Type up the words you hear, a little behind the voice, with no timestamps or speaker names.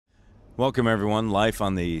Welcome, everyone. Life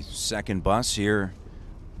on the second bus here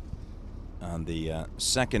on the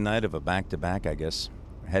second night of a back-to-back, I guess.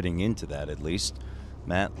 Heading into that, at least.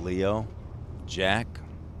 Matt, Leo, Jack,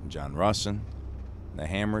 John Russin, the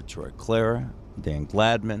Hammer, Troy Clara, Dan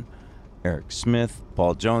Gladman, Eric Smith,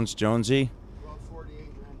 Paul Jones, Jonesy. 48, man.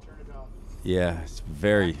 Turn it off. Yeah, it's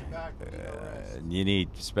very. Back to back, You need,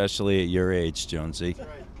 especially at your age, Jonesy. That's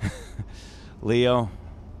right. Leo,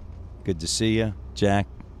 good to see you. Jack,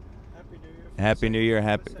 Happy New Year.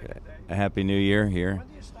 Happy New Year here. When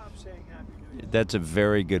do you stop saying Happy New Year? That's a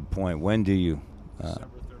very good point. When do you? December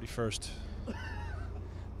 31st.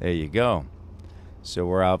 There you go. So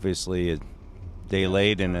we're obviously a day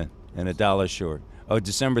late and a dollar short. Oh,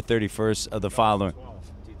 December 31st of the following.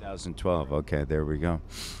 2012. Okay, there we go.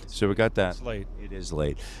 So we got that. It's late. It is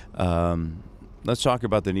late. Let's talk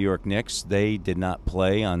about the New York Knicks. They did not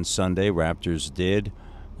play on Sunday. Raptors did.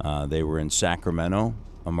 They were in Sacramento.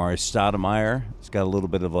 Amari Stoudemire has got a little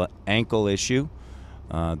bit of an ankle issue.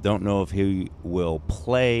 Don't know if he will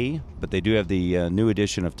play, but they do have the new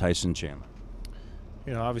addition of Tyson Chandler.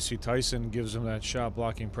 You know, obviously Tyson gives them that shot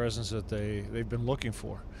blocking presence that they've been looking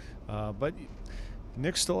for. But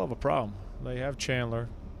Knicks still have a problem. They have Chandler.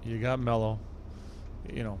 You got Melo.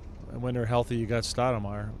 You know, and when they're healthy, you got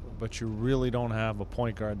Stoudemire. But you really don't have a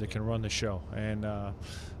point guard that can run the show. And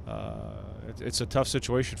it's a tough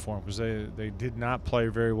situation for them because they did not play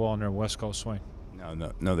very well in their West Coast swing.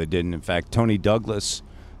 No, they didn't. In fact, Tony Douglas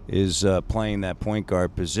is playing that point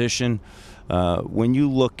guard position. When you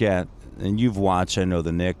look at, and you've watched, I know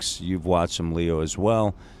the Knicks, you've watched them, Leo, as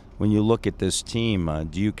well. When you look at this team,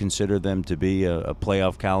 do you consider them to be a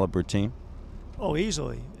playoff caliber team? Oh,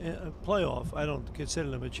 easily. A playoff. I don't consider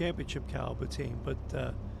them a championship caliber team, but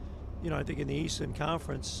I think in the Eastern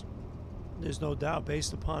Conference, there's no doubt,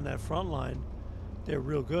 based upon that front line, they're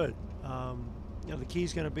real good. The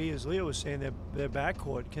key's going to be, as Leo was saying, their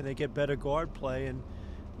backcourt. Can they get better guard play? And,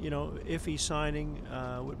 if he's signing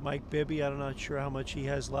with Mike Bibby, I'm not sure how much he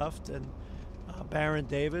has left. And Baron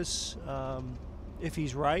Davis, if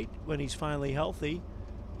he's right, when he's finally healthy,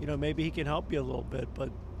 maybe he can help you a little bit. But,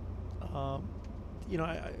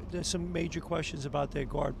 there's some major questions about their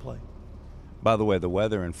guard play. By the way, the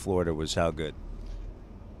weather in Florida was how good?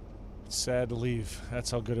 It's sad to leave. That's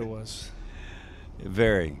how good it was.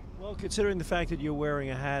 Very. Well, considering the fact that you're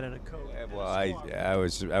wearing a hat and a coat. Well, I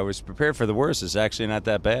was prepared for the worst. It's actually not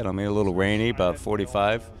that bad. I mean, a little rainy, about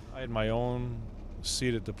 45. I had my own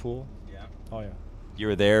seat at the pool. Yeah. Oh, yeah. You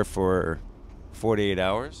were there for 48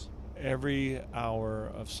 hours? Every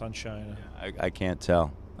hour of sunshine. I can't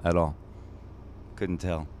tell at all. Couldn't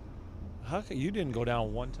tell. How come you didn't go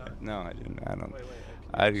down one time? No, I didn't. I don't.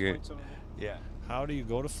 Can you explain something? Yeah. How do you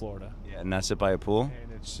go to Florida? Yeah, not sit by a pool?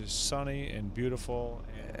 And it's just sunny and beautiful.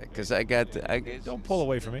 Because I got Don't pull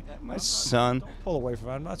away from me. my son. Don't pull away from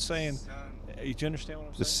me. I'm not saying. Do you understand what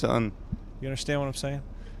I'm saying? The sun. You understand what I'm saying?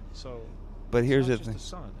 So. But here's the it's not thing.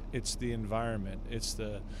 just the sun. It's the environment. It's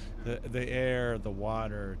the air, the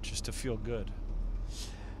water, just to feel good.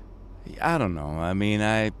 I don't know. I mean,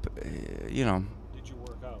 Did you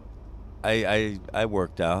work out? I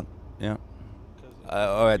worked out. Yeah.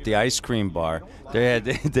 At the ice cream bar, they had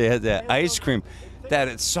that ice cream,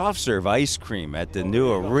 that soft serve ice cream at the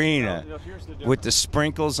new arena, with the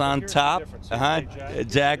sprinkles on top.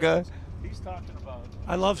 Jagga. He's talking about.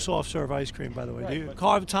 I love soft serve ice cream, by the way. Right, Do you?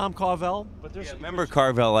 but- Tom Carvel? But there's, Remember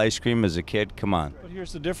Carvel ice cream as a kid? Come on, But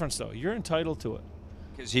here's the difference, though. You're entitled to it.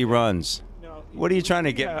 because he runs. Now, What are you trying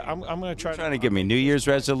to get? Yeah, I'm going to try. Trying to give me New Year's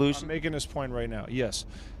I'm resolution? making this point right now. Yes.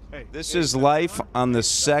 Hey, This is life on the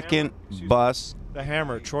second bus. the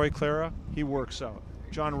Hammer, Troy Clara, he works out.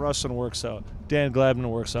 John Russin works out. Dan Gladman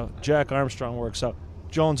works out. Jack Armstrong works out.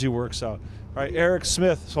 Jonesy works out. All right, Eric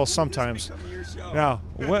Smith, well, sometimes. Now,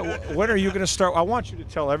 when are you going to start? I want you to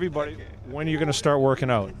tell everybody when you're going to start working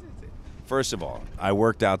out. First of all, I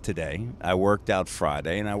worked out today. I worked out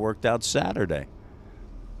Friday, and I worked out Saturday.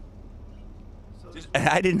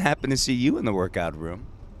 I didn't happen to see you in the workout room.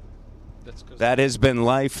 That has been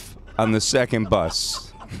life on the second bus.